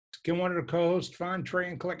Can one of the co-hosts find Trey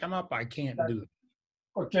and click him up? I can't do it.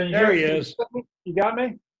 Okay, you There he is. You got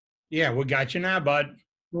me? Yeah, we got you now, bud.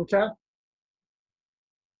 Okay.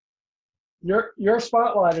 You're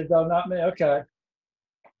spotlighted though, not me. Okay.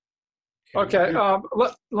 Okay.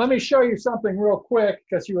 Let me show you something real quick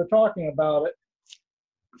because you were talking about it.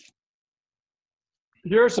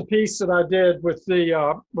 Here's a piece that I did with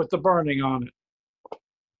the burning on it.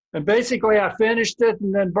 And basically I finished it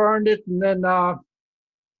and then burned it and then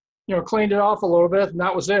cleaned it off a little bit, and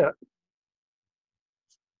that was it.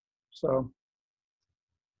 So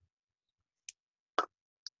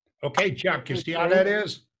okay, Chuck, you see how that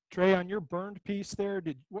is? Trey, on your burned piece there,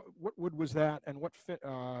 what wood was that, and what fit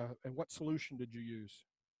and what solution did you use?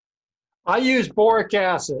 I used boric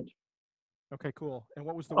acid. Okay, cool. And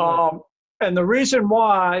what was the wood? And the reason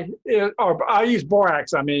why, I use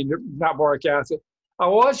borax, I mean, not boric acid. I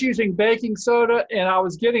was using baking soda, and I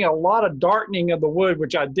was getting a lot of darkening of the wood,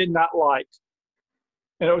 which I did not like.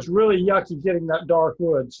 And it was really yucky getting that dark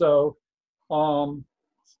wood. So, I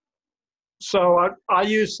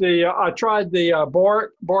tried the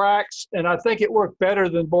borax, and I think it worked better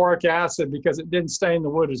than boric acid because it didn't stain the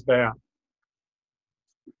wood as bad.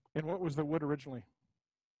 And what was the wood originally?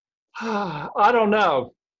 I don't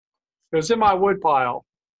know. It was in my wood pile.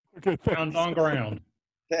 Okay, found on ground.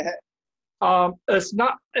 It's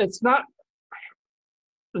not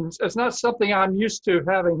something I'm used to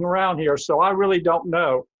having around here, so I really don't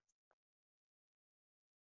know.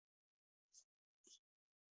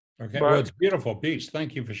 Okay, well, it's a beautiful piece.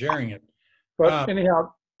 Thank you for sharing it. But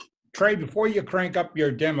anyhow, Trey, before you crank up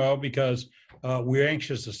your demo, because we're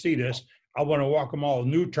anxious to see this, I want to welcome all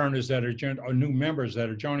new turners that are or new members that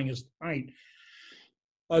are joining us tonight.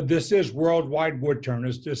 This is Worldwide Wood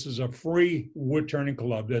Turners. This is a free wood turning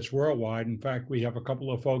club that's worldwide. In fact, we have a couple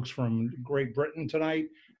of folks from Great Britain tonight,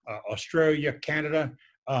 Australia, Canada,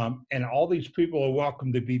 and all these people are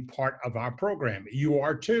welcome to be part of our program. You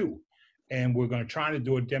are too. And we're going to try to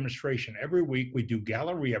do a demonstration every week. We do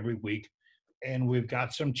gallery every week, and we've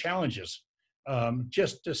got some challenges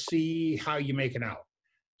just to see how you make it out.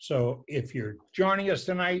 So if you're joining us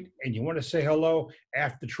tonight and you want to say hello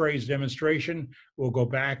after Trey's demonstration, we'll go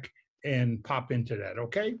back and pop into that,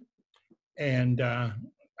 okay? And I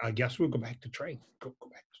guess we'll go back to Trey. Go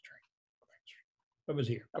back to Trey. What was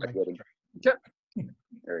here? Go back to Trey. Yeah.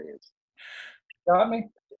 There he is. Got me?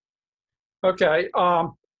 Okay.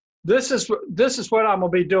 This is what I'm gonna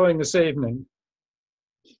be doing this evening.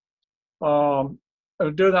 I'm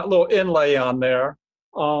doing that little inlay on there.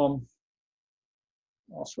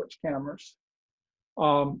 I'll switch cameras.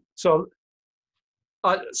 So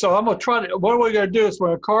I'm gonna try to. What we're gonna do is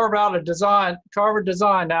we're gonna carve a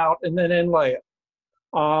design out, and then inlay it.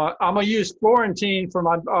 I'm gonna use Florentine for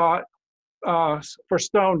my for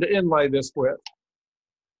stone to inlay this with.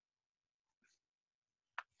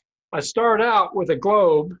 I start out with a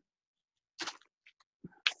globe,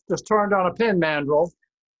 just turned on a pin mandrel,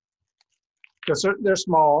 because they're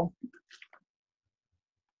small.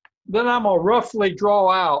 Then I'm gonna roughly draw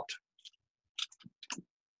out.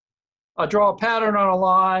 I draw a pattern on a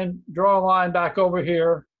line, draw a line back over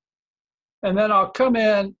here, and then I'll come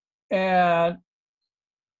in and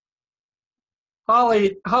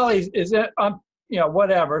Holly is in,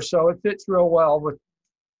 whatever, so it fits real well with.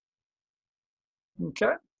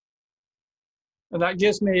 Okay, and that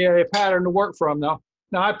gives me a pattern to work from now.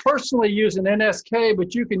 Now I personally use an NSK,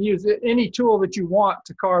 but you can use any tool that you want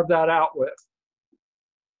to carve that out with.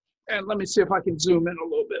 And let me see if I can zoom in a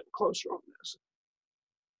little bit closer on this.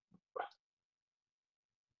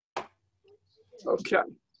 Okay.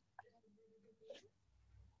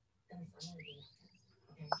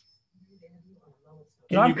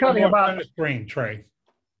 Can I'm cutting about center screen, Trey.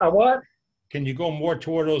 What? Can you go more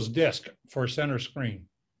toward those discs for center screen?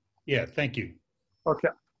 Yeah, thank you. Okay.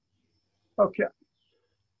 Okay.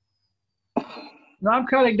 Now I'm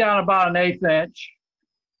cutting down about 1/8 inch.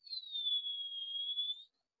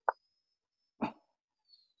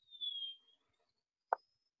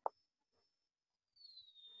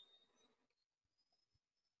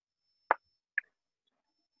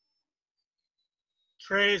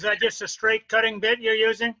 Trey, is that just a straight cutting bit you're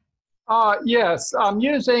using? Yes, I'm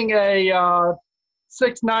using a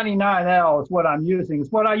 699L is what I'm using.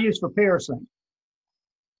 It's what I use for piercing.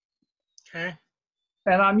 Okay.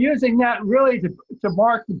 And I'm using that really to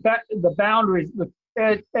mark the boundaries, the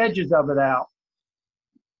edges of it out.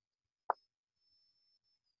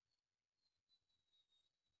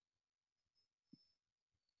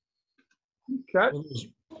 Okay.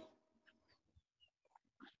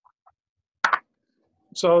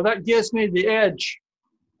 So that gives me the edge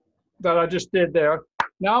that I just did there.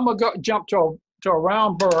 Now I'm gonna jump to to a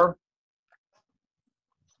round burr.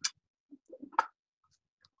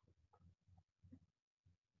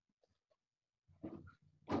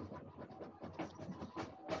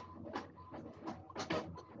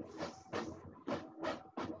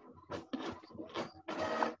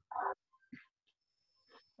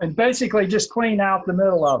 And basically just clean out the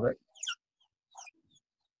middle of it.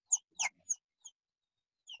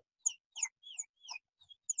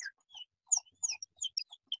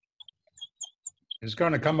 It's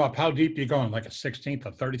going to come up. How deep you going? Like a 16th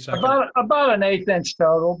or 32nd? About an 1/8 inch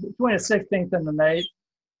total, between a 16th and an 1/8.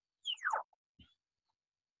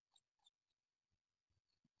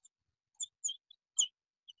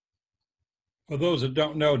 For those that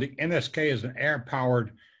don't know, the NSK is an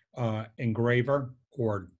air-powered engraver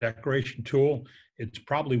or decoration tool. It's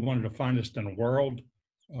probably one of the finest in the world.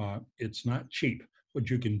 It's not cheap, but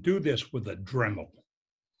you can do this with a Dremel.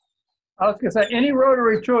 I was gonna say, any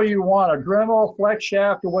rotary tool you want, a Dremel, flex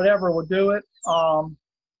shaft, or whatever will do it.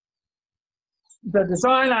 The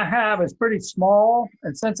design I have is pretty small,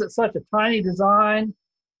 and since it's such a tiny design,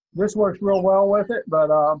 this works real well with it,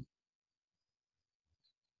 but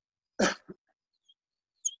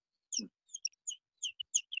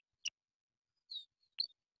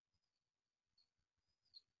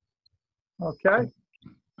okay.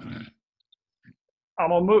 I'm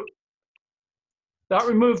gonna move, that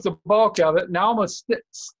removes the bulk of it. Now I'm gonna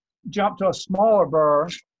jump to a smaller burr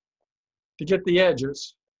to get the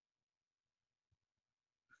edges.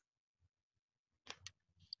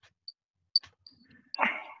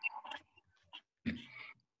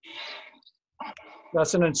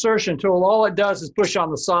 That's an insertion tool. All it does is push on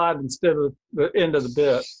the side instead of the end of the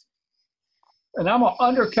bit. And I'm gonna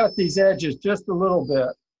undercut these edges just a little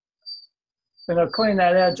bit. And I'll clean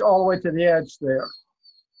that edge all the way to the edge there.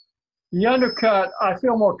 The undercut, I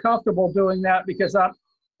feel more comfortable doing that because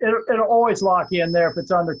it'll always lock you in there if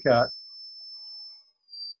it's undercut.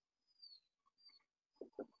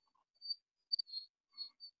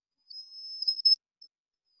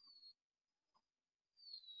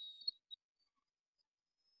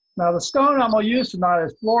 Now the stone I'm gonna use tonight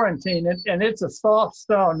is Florentine, and it's a soft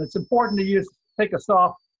stone. It's important to pick a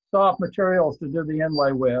soft materials to do the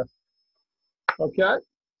inlay with. Okay.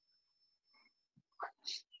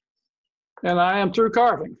 And I am through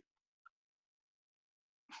carving.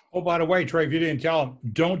 Oh, by the way, Trey, if you didn't tell him,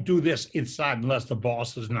 don't do this inside unless the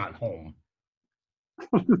boss is not home.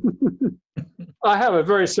 I have a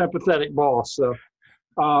very sympathetic boss, so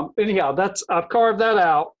anyhow, I've carved that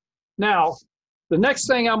out. Now, the next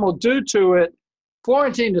thing I'm gonna do to it,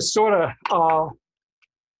 Florentine is sort of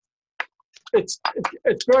it's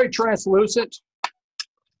very translucent,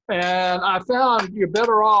 and I found you're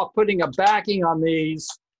better off putting a backing on these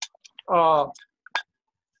that'll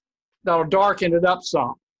darken it up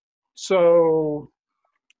some. So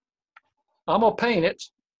I'm gonna paint it,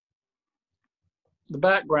 the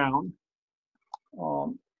background.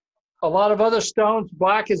 A lot of other stones,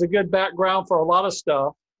 black is a good background for a lot of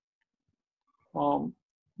stuff.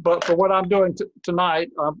 But for what I'm doing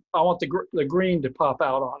tonight, I want the green to pop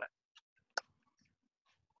out on it.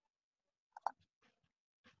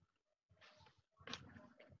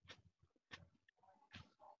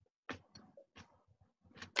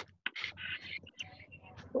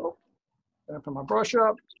 So, put my brush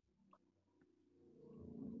up.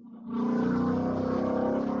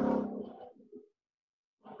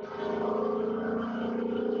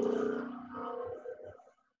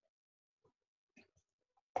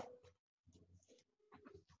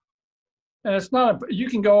 And it's not, you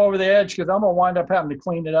can go over the edge because I'm gonna wind up having to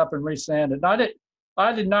clean it up and resand it. And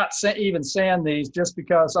I did not even sand these just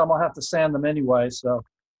because I'm gonna have to sand them anyway. So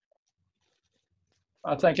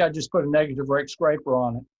I think I just put a negative rake scraper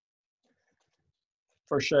on it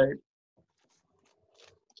for shape.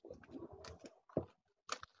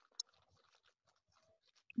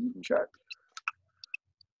 Okay.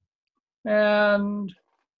 And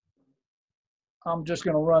I'm just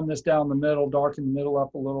gonna run this down the middle, darken the middle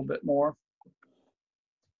up a little bit more.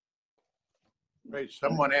 Wait,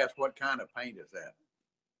 someone asked what kind of paint is that?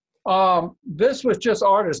 This was just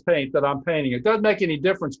artist paint that I'm painting. It doesn't make any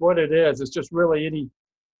difference what it is. It's just really any,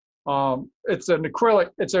 it's an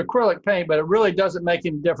acrylic paint, but it really doesn't make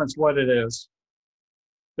any difference what it is.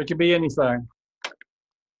 It could be anything.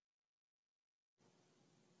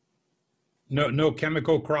 No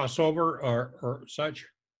chemical crossover or such?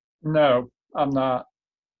 No, I'm not.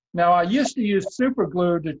 Now I used to use super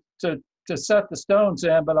glue to set the stones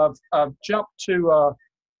in, but I've jumped to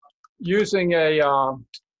using a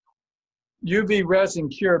UV resin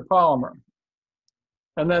cured polymer,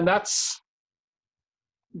 and then that's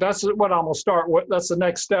that's what I'm gonna start with. That's the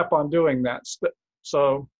next step on doing that.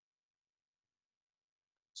 So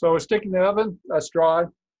we're sticking the oven, that's dry,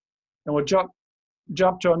 and we'll jump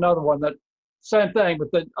to another one that same thing,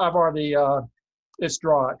 but then I've already it's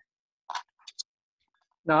dry.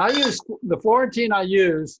 Now I use the Florentine I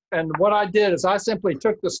use, and what I did is I simply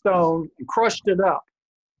took the stone and crushed it up,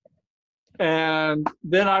 and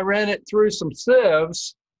then I ran it through some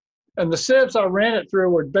sieves, and the sieves I ran it through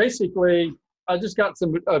were basically I just got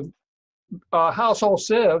some household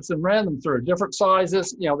sieves and ran them through different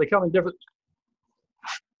sizes. You know, they come in different.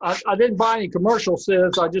 I didn't buy any commercial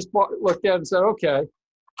sieves. I just looked at it and said, okay,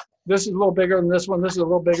 this is a little bigger than this one. This is a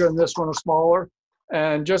little bigger than this one, or smaller,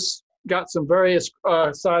 and just got some various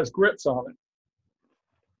size grits on it.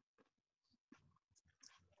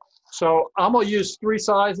 So I'm gonna use 3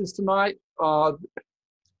 sizes tonight.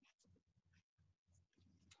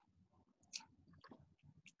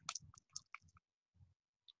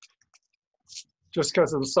 Just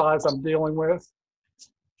because of the size I'm dealing with.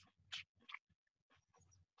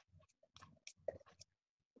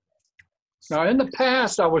 Now, in the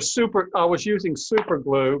past, I was using super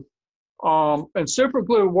glue, and super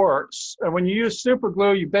glue works. And when you use super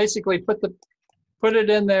glue, you basically put it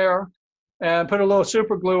in there, and put a little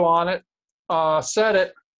super glue on it, set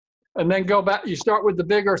it, and then go back. You start with the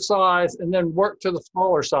bigger size, and then work to the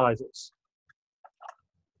smaller sizes.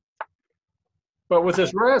 But with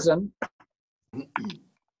this resin,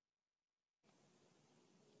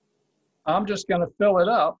 I'm just going to fill it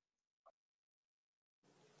up.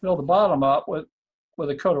 Fill the bottom up with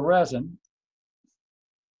a coat of resin.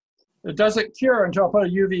 It doesn't cure until I put a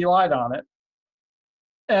UV light on it.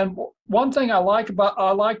 And one thing I liked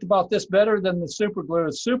about this better than the super glue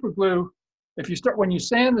is super glue. When you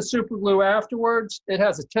sand the super glue afterwards, it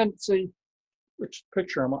has a tendency. Which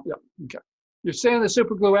picture am I? Yeah, okay. You sand the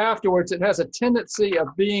super glue afterwards, it has a tendency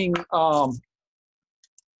of being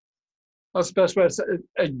what's the best way to say it?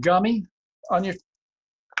 A gummy on your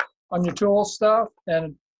tool stuff,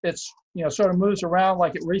 and it's, you know, sort of moves around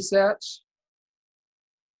like it resets.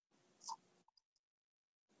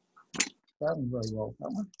 That one's very well, that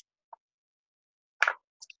one.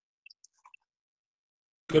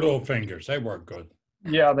 Good old fingers, they work good.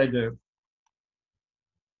 Yeah, they do.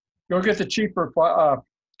 Go get the cheaper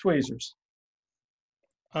tweezers.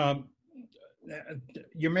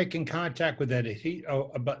 You're making contact with that heat,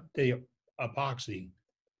 about the epoxy.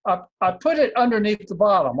 I put it underneath the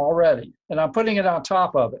bottom already, and I'm putting it on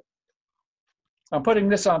top of it. I'm putting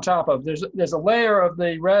this on top of it. There's a layer of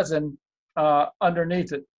the resin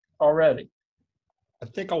underneath it already. I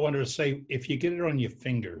think I wanted to say, if you get it on your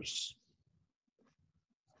fingers.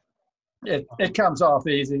 It comes off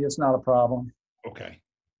easy. It's not a problem. Okay.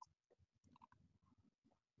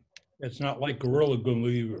 It's not like Gorilla Glue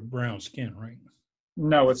with your brown skin, right?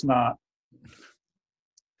 No, it's not.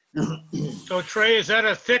 So Trey, is that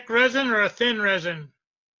a thick resin or a thin resin?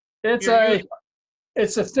 It's a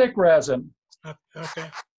thick resin. Okay.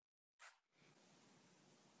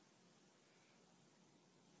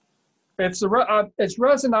 It's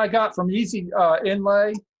resin I got from Easy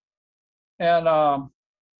Inlay, and I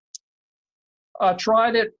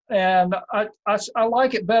tried it, and I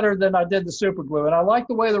like it better than I did the super glue, and I like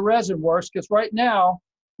the way the resin works, because right now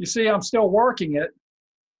you see I'm still working it.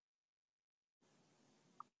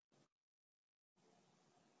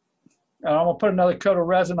 And I'm gonna put another coat of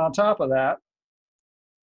resin on top of that.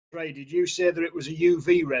 Ray, did you say that it was a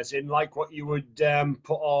UV resin, like what you would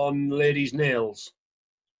put on ladies' nails?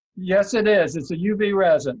 Yes, it is. It's a UV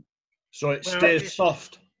resin. So it stays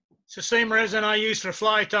soft. It's the same resin I use for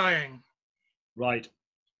fly tying. Right.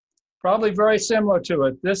 Probably very similar to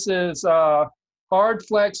it. This is Hard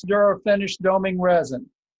Flex Dura Finish Doming Resin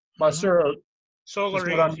by Sir. Solar.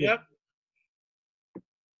 Yep.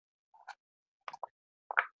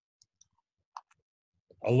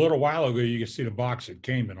 A little while ago, you could see the box it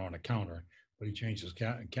came in on the counter, but he changed his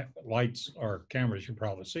lights or cameras. You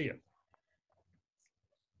probably see it.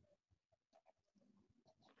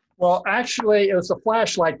 Well, actually, it was a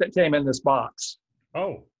flashlight that came in this box.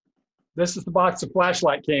 Oh, This is the box the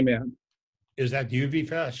flashlight came in. is that UV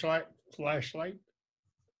flashlight?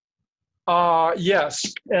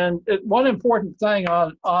 Yes, and one important thing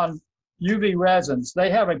on UV resins,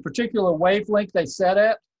 they have a particular wavelength they set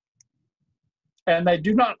at, and they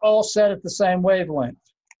do not all set at the same wavelength.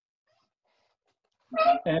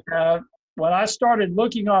 And when I started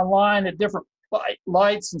looking online at different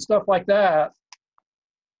lights and stuff like that,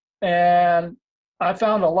 and I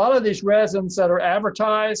found a lot of these resins that are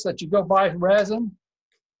advertised that you go buy resin,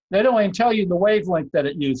 they don't even tell you the wavelength that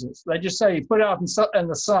it uses. They just say you put it out in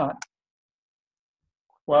the sun.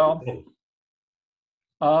 Well,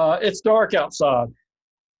 It's dark outside.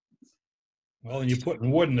 Well, and you're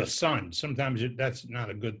putting wood in the sun. Sometimes that's not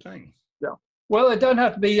a good thing. Well, it doesn't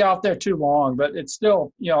have to be out there too long, but it's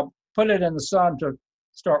still, put it in the sun to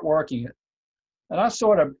start working it. And I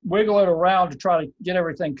sort of wiggle it around to try to get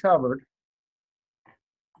everything covered.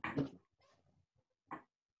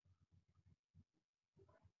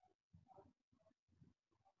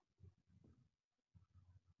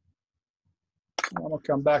 I'm gonna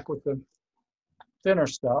come back with the thinner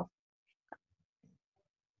stuff.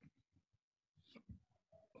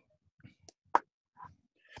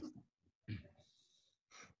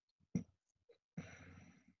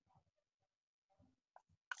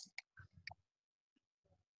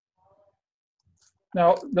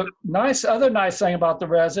 Now, the other nice thing about the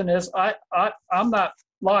resin is I'm not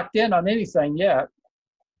locked in on anything yet.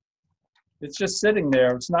 It's just sitting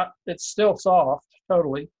there. It's still soft,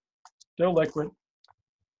 totally, still liquid.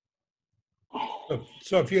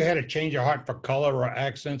 So if you had to change your heart for color or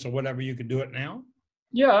accents or whatever, you could do it now?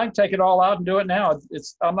 Yeah, I can take it all out and do it now.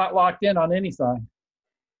 I'm not locked in on anything.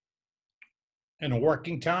 And a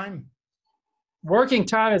working time? Working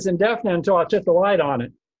time is indefinite until I put the light on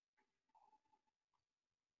it.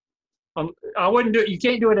 I wouldn't do it. You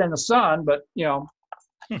can't do it in the sun, but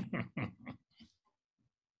put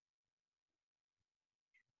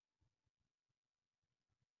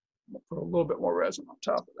a little bit more resin on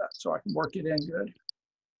top of that so I can work it in good.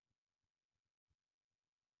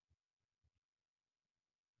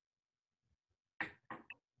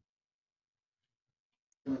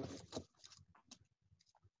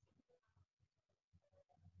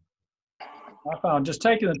 I found just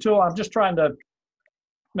taking the tool, I'm just trying to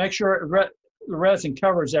make sure the resin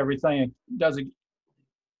covers everything. It doesn't.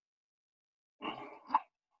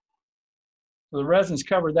 The resin's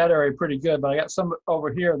covered that area pretty good, but I got some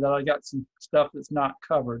over here that I got some stuff that's not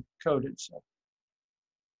coated. So.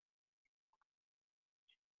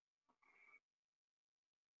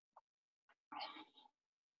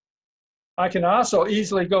 I can also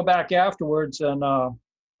easily go back afterwards and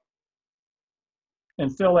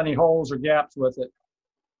fill any holes or gaps with it.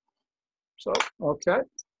 So, okay.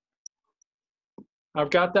 I've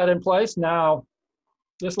got that in place. Now,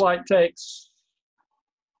 this light takes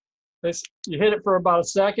this, you hit it for about a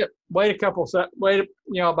second, wait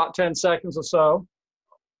about 10 seconds or so.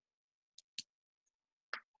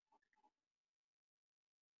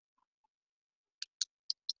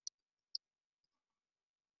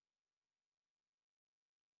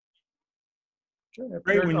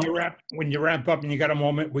 Great. When you wrap up and you got a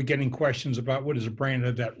moment, we're getting questions about what is the brand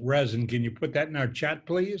of that resin. Can you put that in our chat,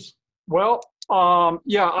 please? Well,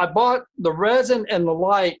 yeah, I bought the resin and the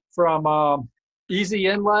light from Easy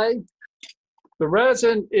Inlay. The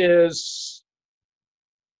resin is,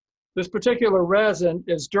 this particular resin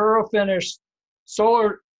is Durafinish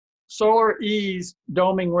Solar Ease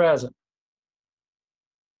doming resin.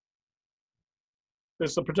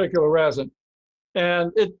 It's a particular resin.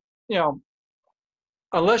 And it,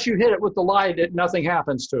 unless you hit it with the light, nothing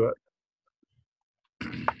happens to it.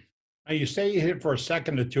 Now you say you hit it for a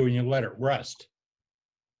second or two and you let it rest.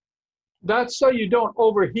 That's so you don't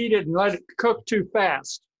overheat it and let it cook too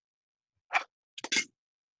fast.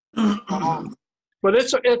 But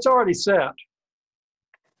it's already set.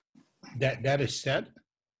 That is set?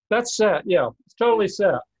 That's set, yeah. It's totally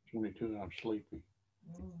set. 22, I'm sleepy.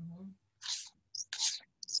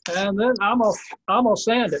 And then I'm gonna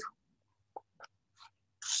sand it.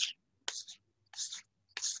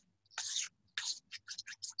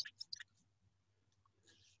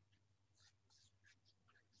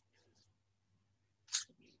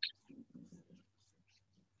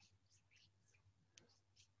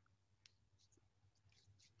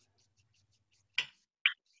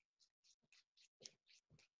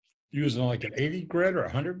 Using like an 80 grit or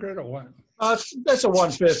 100 grit or what? That's a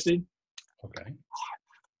 150. Okay.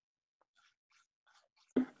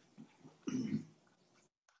 And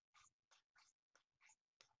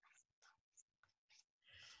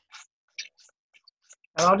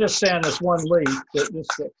I'll just sand this one leaf.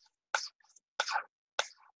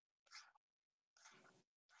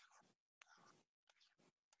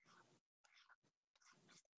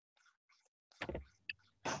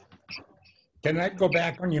 Can that go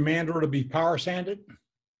back on your mandrel to be power sanded?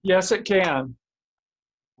 Yes, it can.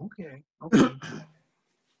 Okay.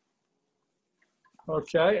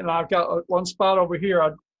 Okay, and I've got one spot over here.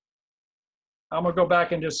 I'm gonna go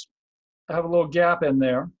back and just have a little gap in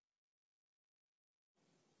there.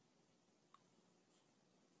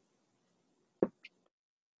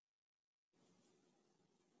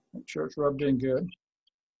 Make sure it's rubbed in good.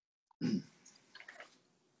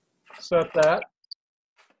 Set that.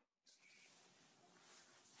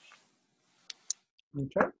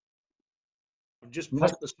 Okay. I've just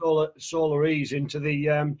popped the solar ease into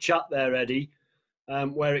the chat there, Eddie,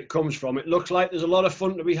 where it comes from. It looks like there's a lot of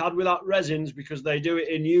fun to be had with that resins because they do it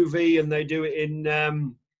in UV and they do it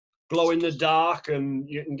in glow in the dark, and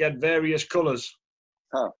you can get various colors.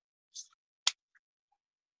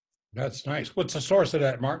 That's nice. What's the source of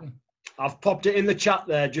that, Martin? I've popped it in the chat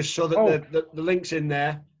there just so that the link's in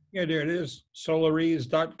there. Yeah, there it is.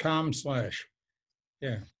 Solarease.com/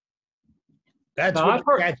 Yeah. That's Now,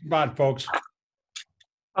 what that's about, folks.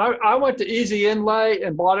 I went to Easy Inlay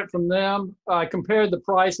and bought it from them. I compared the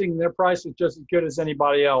pricing. Their price is just as good as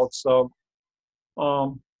anybody else. So,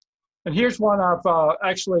 and here's one I've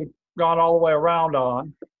actually gone all the way around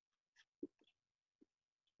on.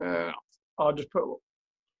 I'll just put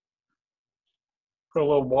a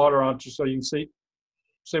little water on it just so you can see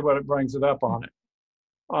what it brings it up on it.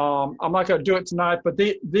 I'm not going to do it tonight, but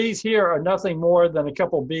these here are nothing more than a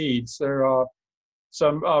couple beads. They're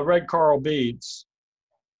some red coral beads.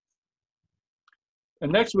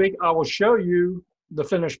 And next week, I will show you the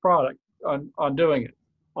finished product on doing it.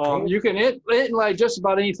 Cool. You can inlay just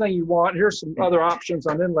about anything you want. Here's some other options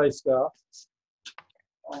on inlay stuff.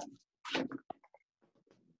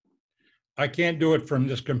 I can't do it from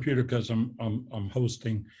this computer because I'm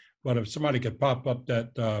hosting, but if somebody could pop up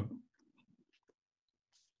that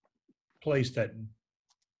place that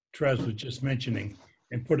Tres was just mentioning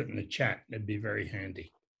and put it in the chat, that'd be very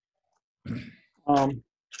handy.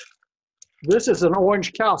 This is an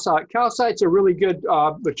orange calcite. Calcite's a really good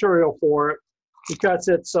material for it because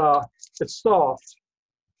it's soft.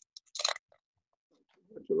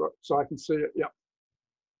 So I can see it. Yeah.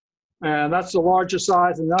 And that's the largest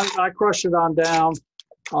size, and I crushed it on down.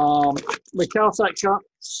 The calcite,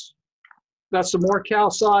 that's some more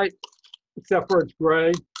calcite, except for it's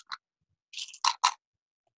gray.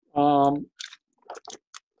 The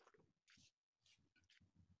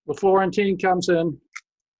Florentine comes in,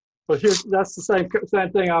 but that's the same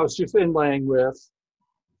thing I was just inlaying with.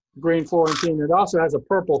 Green Florentine. It also has a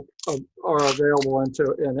purple available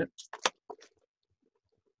in it.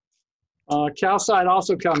 Calcite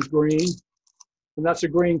also comes green, and that's a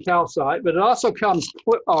green calcite, but it also comes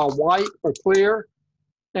white or clear,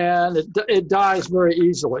 and it dyes very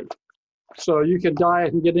easily. So you can dye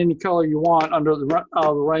it and get any color you want under the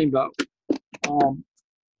rainbow.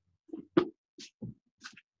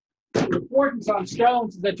 The importance on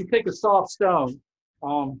stones is that you pick a soft stone.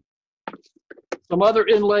 Some other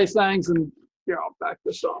inlay things, and here, I'll back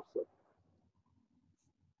this off.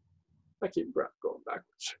 I keep going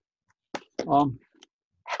backwards.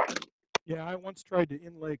 Yeah, I once tried to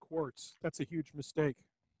inlay quartz. That's a huge mistake.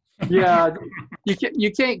 Yeah,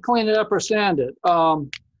 you can't clean it up or sand it. Nope,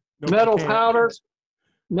 Metal you can't. powders.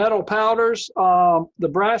 The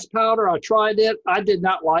brass powder, I tried it. I did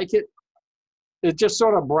not like it. It's just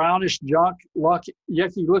sort of brownish junk,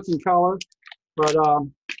 yucky looking color. But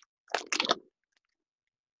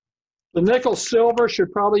the nickel silver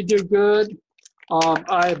should probably do good.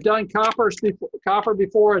 I have done copper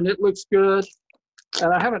before, and it looks good.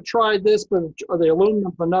 And I haven't tried this, but the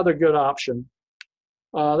aluminum is another good option.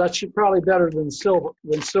 That should probably better than silver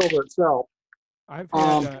itself. I've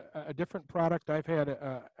had a different product. I've had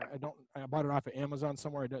I bought it off of Amazon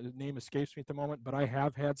somewhere. The name escapes me at the moment, but I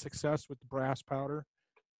have had success with the brass powder,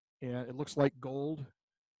 and it looks like gold.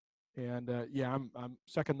 And yeah, I'm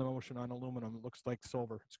second the motion on aluminum. It looks like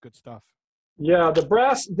silver. It's good stuff. Yeah, this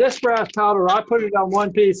brass powder, I put it on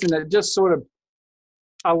one piece, and it just sort of,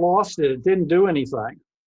 I lost it. It didn't do anything.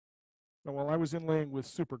 Well, I was inlaying with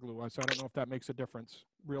super glue, so I don't know if that makes a difference.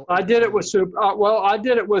 I did it with I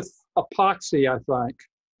did it with epoxy, I think.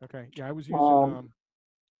 Okay, yeah, I was using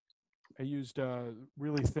I used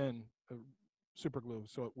really thin super glue,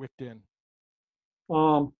 so it wicked in.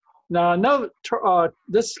 Now I know that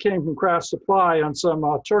this came from Craft Supply on some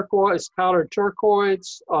powdered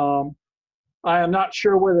turquoise. I am not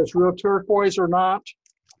sure whether it's real turquoise or not.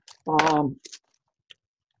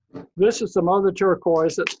 This is some other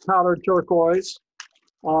turquoise that's powdered turquoise.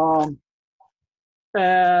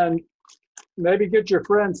 And maybe get your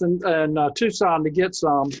friends in Tucson to get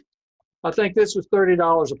some. I think this was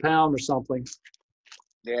 $30 a pound or something.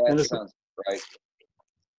 Yeah, that sounds right.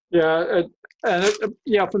 Yeah,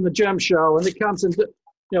 yeah, from the gem show, and it comes in.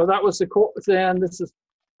 That was the thin. This is,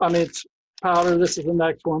 it's powder. This is the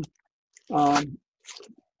next one.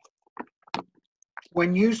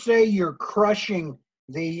 When you say you're crushing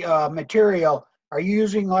the material, are you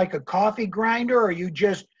using like a coffee grinder, or are you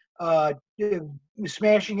just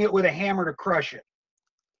smashing it with a hammer to crush it?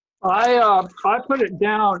 I put it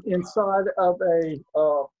down inside of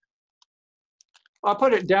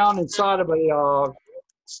a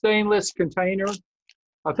stainless container,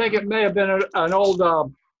 I think it may have been an old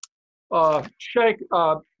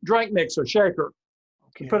drink mixer shaker.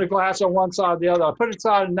 You put a glass on one side or the other. I put it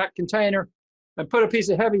inside in that container and put a piece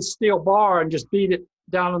of heavy steel bar and just beat it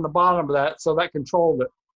down on the bottom of that, so that controlled it.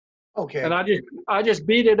 Okay. And I just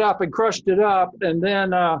beat it up and crushed it up, and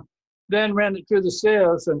then ran it through the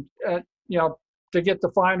sieves and to get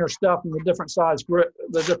the finer stuff in the different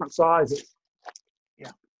the different sizes.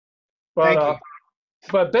 Yeah. But Thank you.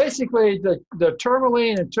 but basically the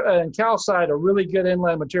tourmaline and calcite are really good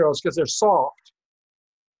inlay materials because they're soft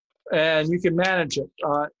and you can manage it.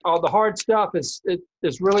 All the hard stuff is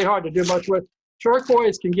really hard to do much with.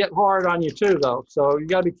 Turquoise can get hard on you too, though, so you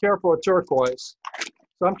got to be careful with turquoise.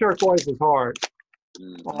 Some turquoise is hard.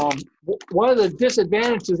 One of the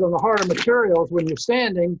disadvantages on the harder materials when you're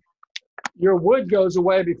sanding, your wood goes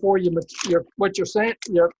away before the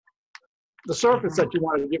surface that you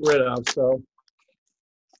want to get rid of. So,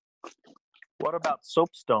 What about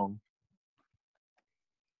soapstone?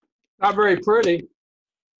 not very pretty.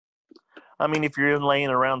 I mean, if you're inlaying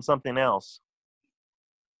around something else,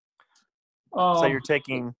 so you're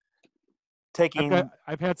taking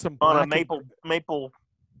I've had some on a black maple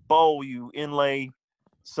bowl, you inlay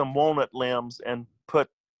some walnut limbs and put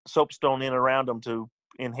soapstone in around them to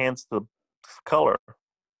enhance the color.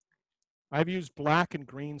 I've used black and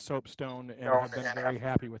green soapstone and have been very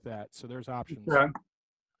happy with that. So there's options. Yeah.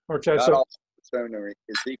 Okay. Not So all soapstone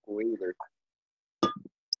is equal either.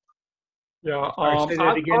 yeah. Sorry, say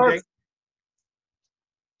that again, Dave.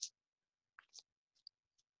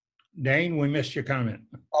 Dane, we missed your comment.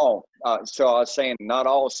 Oh, so I was saying not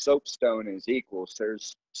all soapstone is equal. So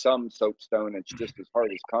there's some soapstone that's just as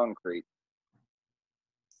hard as concrete.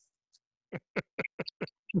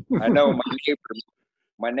 I know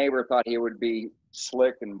my neighbor thought he would be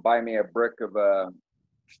slick and buy me a brick of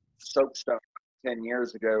soapstone 10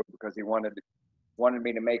 years ago because he wanted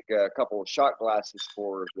me to make a couple of shot glasses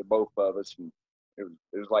for the both of us, and it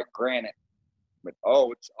was like granite, but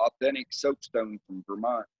it's authentic soapstone from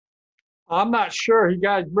Vermont. I'm not sure he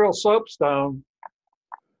got real soapstone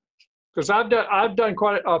because I've done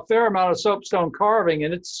quite a fair amount of soapstone carving,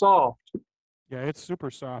 and it's soft. Yeah, it's super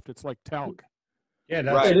soft. It's like talc. Yeah,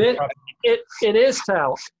 that's Right. the problem. It is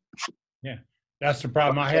talc. Yeah, that's the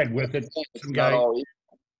problem I had with it. It's Some not guy, all equal.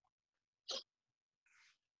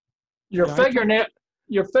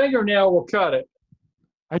 Your fingernail will cut it.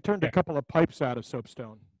 I turned Yeah. a couple of pipes out of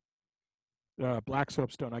soapstone, black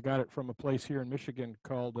soapstone. I got it from a place here in Michigan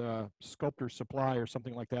called Sculptor Supply or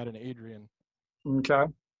something like that in Adrian. Okay.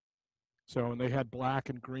 So, and they had black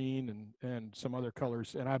and green and some other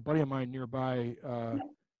colors. And a buddy of mine nearby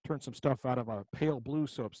turned some stuff out of a pale blue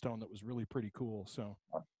soapstone that was really pretty cool. So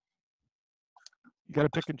you got to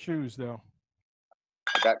pick and choose, though.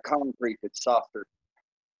 That concrete that's softer.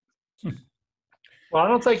 Well, I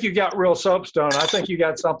don't think you got real soapstone. I think you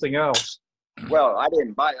got something else. Well, I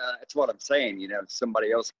didn't buy. That's what I'm saying.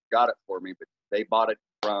 Somebody else got it for me, but they bought it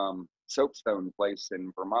from Soapstone place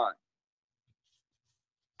in Vermont.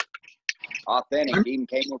 Authentic, even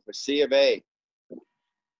came with a C of A.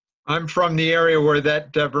 I'm from the area where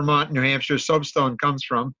that Vermont, New Hampshire soapstone comes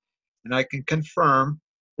from, and I can confirm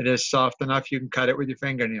it is soft enough you can cut it with your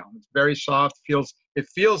fingernail. It's very soft. It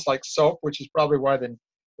feels like soap, which is probably why the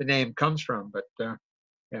name comes from. But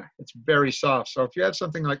yeah, it's very soft. So if you have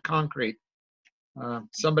something like concrete,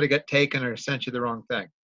 somebody got taken or sent you the wrong thing.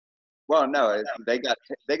 Well, no, they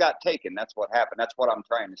got taken. That's what happened. That's what I'm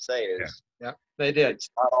trying to say is Yeah, they did. it's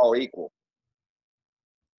not all equal.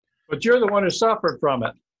 But you're the one who suffered from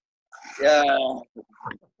it.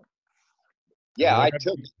 Yeah, I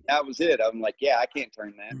took it. That was it. I'm like, yeah, I can't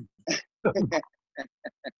turn that.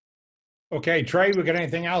 okay, Trey, we got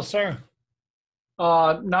anything else, sir?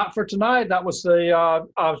 Not for tonight. That was I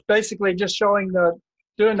was basically just showing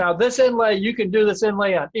now this inlay. You can do this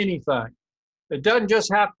inlay on anything. It doesn't just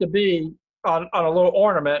have to be on a little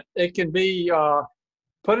ornament. It can be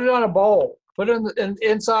put it on a bowl, put it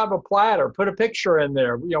inside of a platter, put a picture in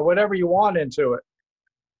there. Whatever you want into it.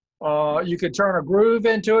 You could turn a groove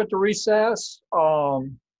into it to recess, or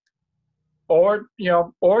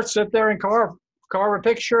sit there and carve a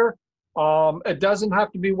picture. It doesn't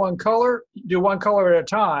have to be one color. Do one color at a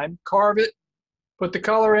time. Carve it, put the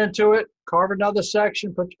color into it, carve another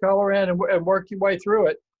section, put the color in, and work your way through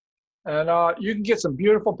it. And you can get some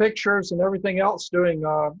beautiful pictures and everything else doing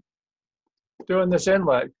this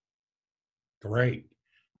inlay. Great.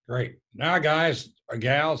 Now, guys or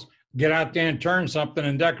gals, get out there and turn something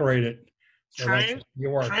and decorate it. So Trey, that's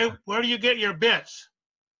your work. Trey, where do you get your bits?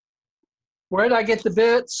 Where did I get the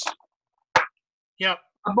bits? Yep.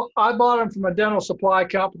 I bought them from a dental supply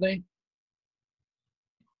company.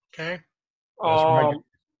 Okay. That's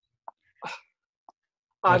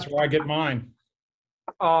That's where I get mine.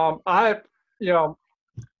 You know,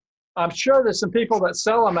 I'm sure there's some people that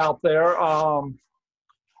sell them out there.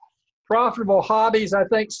 Profitable Hobbies, I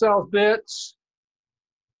think, sells bits.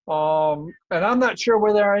 And I'm not sure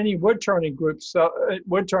whether there are any wood turning groups,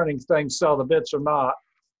 wood turning things sell the bits or not.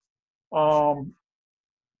 But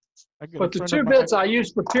the two bits I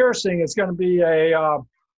use for piercing is going to be a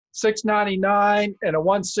 699 and a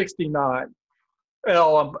 169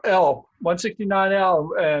 L 169L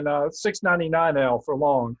and 699L for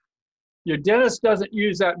long. Your dentist doesn't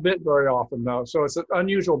use that bit very often though, so it's an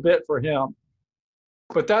unusual bit for him.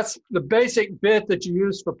 But that's the basic bit that you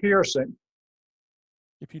use for piercing.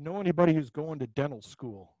 If you know anybody who's going to dental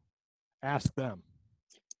school, ask them.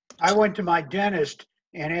 I went to my dentist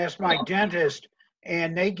and asked my dentist,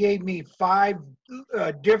 and they gave me 5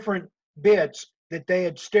 different bits that they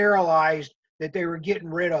had sterilized that they were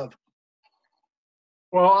getting rid of.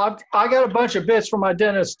 Well, I got a bunch of bits from my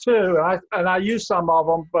dentist too, and I use some of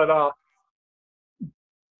them. But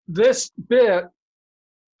this bit,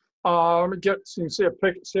 let me get so you can see a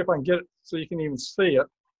pic. See if I can get it so you can even see it.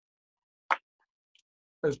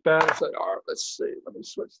 As bad as they are, let's see. Let me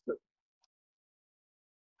switch to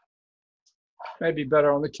maybe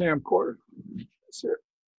better on the camcorder. Let's see it.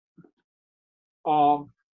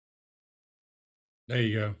 There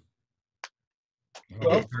you go.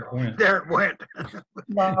 Well, there it went.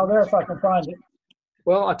 Well, there if I can find it.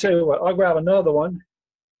 Well, I'll tell you what. I'll grab another one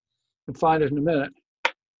and find it in a minute.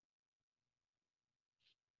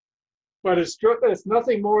 But it's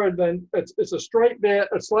nothing more than it's a straight bit,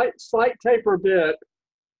 a slight taper bit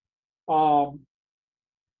on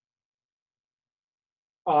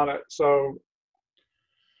it. So,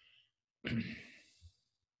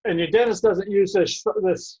 and your dentist doesn't use this.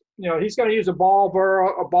 You know, he's going to use a ball burr,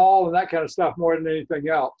 a ball, and that kind of stuff more than anything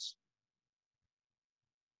else.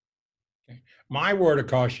 My word of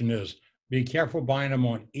caution is be careful buying them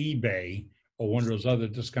on eBay or one of those other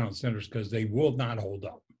discount centers because they will not hold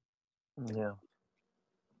up. Yeah.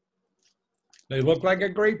 They look like a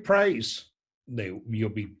great price. You'll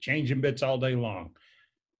be changing bits all day long.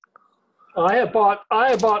 I have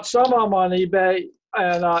bought some of them on eBay,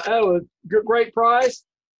 and it was a great price.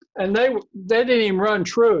 And they didn't even run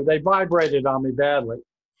true. They vibrated on me badly.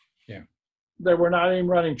 Yeah. They were not even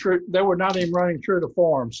running true. They were not even running true to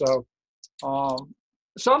form. So,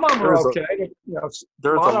 some of them are okay. There's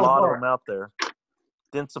a lot of them out there.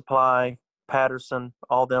 Dent Supply, Patterson,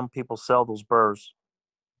 all them people sell those burrs.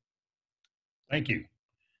 Thank you.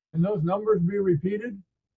 Can those numbers be repeated?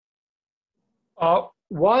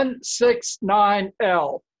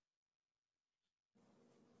 169L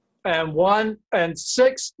and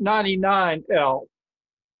 699L.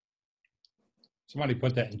 Somebody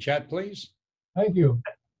put that in chat, please. Thank you.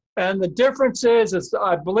 And the difference is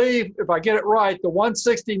I believe, if I get it right, the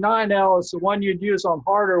 169L is the one you'd use on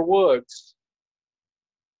harder woods.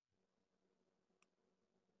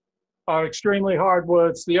 On extremely hard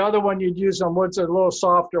woods. The other one you'd use on woods that are a little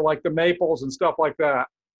softer, like the maples and stuff like that.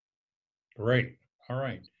 Great. All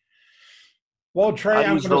right. Well, Trey, I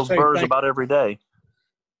I'm use going those to say burrs about every day.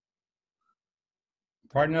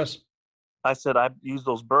 Pardon us? I said I use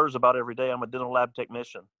those burrs about every day. I'm a dental lab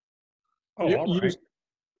technician. Oh, all right.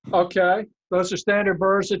 Okay. Those are standard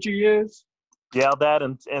burrs that you use? Yeah, that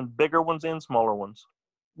and bigger ones and smaller ones.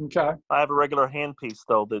 Okay. I have a regular handpiece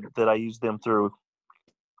though that I use them through.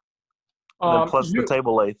 And then plus the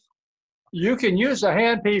table lathe. You can use a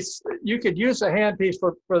handpiece. You could use a handpiece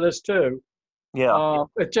for this too. Yeah.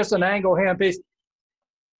 It's just an angle handpiece.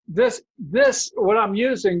 This what I'm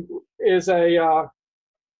using is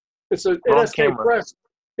it's an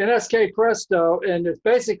NSK Presto, and it's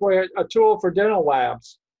basically a tool for dental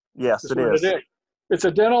labs. Yes, it is. It's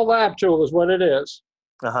a dental lab tool, is what it is.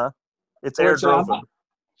 It's air driven.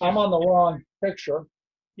 I'm on the wrong picture.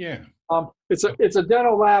 Yeah. It's a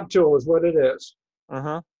dental lab tool, is what it is.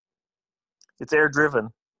 It's air driven.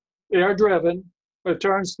 Air driven. It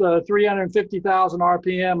turns the 350,000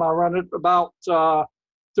 RPM. I run it about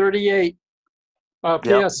 38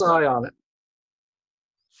 PSI on it.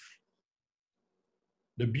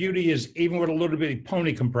 The beauty is even with a little bitty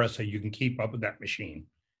pony compressor, you can keep up with that machine.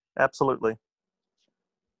 Absolutely.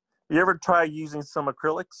 You ever try using some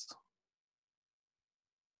acrylics?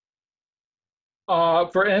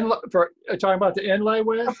 For talking about the inlay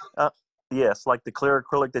with? Yes, like the clear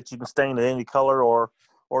acrylic that you can stain in any color, or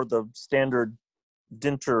the standard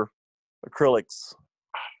denture acrylics.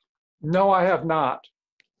 No, I have not.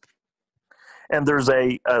 And there's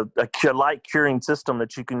a light curing system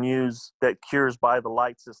that you can use that cures by the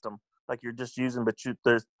light system, like you're just using, but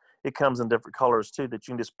it comes in different colors too, that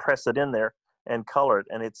you can just press it in there and color it,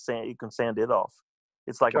 and you can sand it off.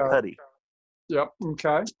 It's like a Okay. putty. Yep.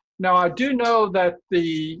 Okay. Now I do know that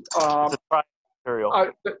It's a tri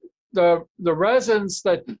material. the resins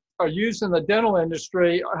that are used in the dental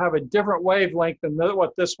industry have a different wavelength than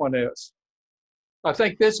what this one is. I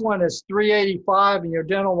think this one is 385, and your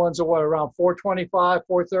dental ones are what, around 425,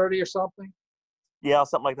 430 or something? Yeah,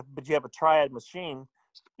 something like that. But you have a triad machine,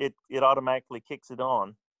 it automatically kicks it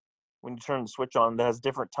on. When you turn the switch on, it has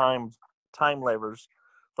different time levers,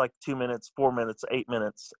 like 2 minutes, 4 minutes, 8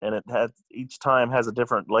 minutes, and it has each time has a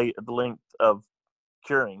different length of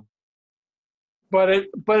curing. But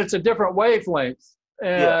it's a different wavelength,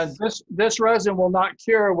 and Yes. this resin will not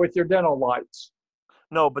cure with your dental lights.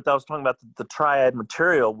 No, but I was talking about the triad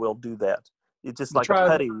material will do that. It's just The like a triad-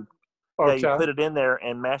 putty. Yeah, you Okay. put it in there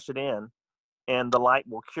and mash it in, and the light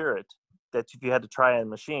will cure it. That if you had a triad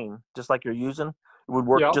machine, just like you're using, it would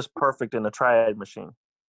work Yep. just perfect in a triad machine.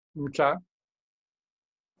 Okay.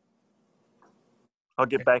 I'll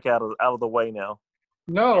get back out of the way now.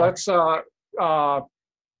 No, that's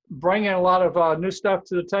bringing a lot of new stuff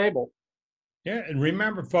to the table. Yeah, and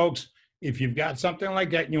remember, folks, if you've got something like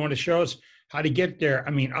that and you want to show us how to get there,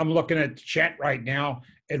 I mean, I'm looking at the chat right now,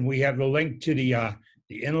 and we have the link to the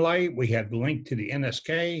inlay, we have the link to the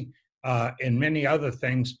NSK, and many other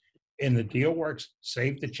things in the deal works.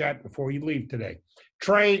 Save the chat before you leave today.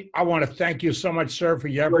 Trey, I want to thank you so much, sir, for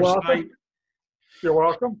your You're efforts welcome. tonight, You're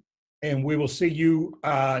welcome. and we will see you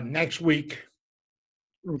next week.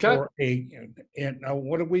 Okay. For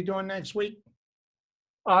what are we doing next week?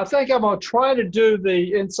 I think I'm going to try to do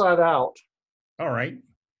the inside out. All right.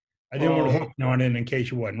 I didn't want to hook you on it in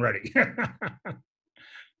case you wasn't ready. I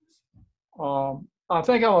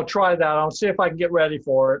think I'm going to try that. I'll see if I can get ready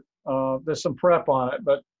for it. There's some prep on it,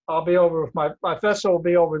 but I'll be over with my festival will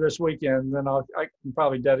be over this weekend. Then I can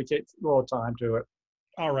probably dedicate a little time to it.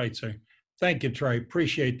 All right, sir. Thank you, Trey.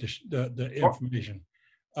 Appreciate the information.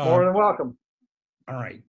 More than welcome. All right.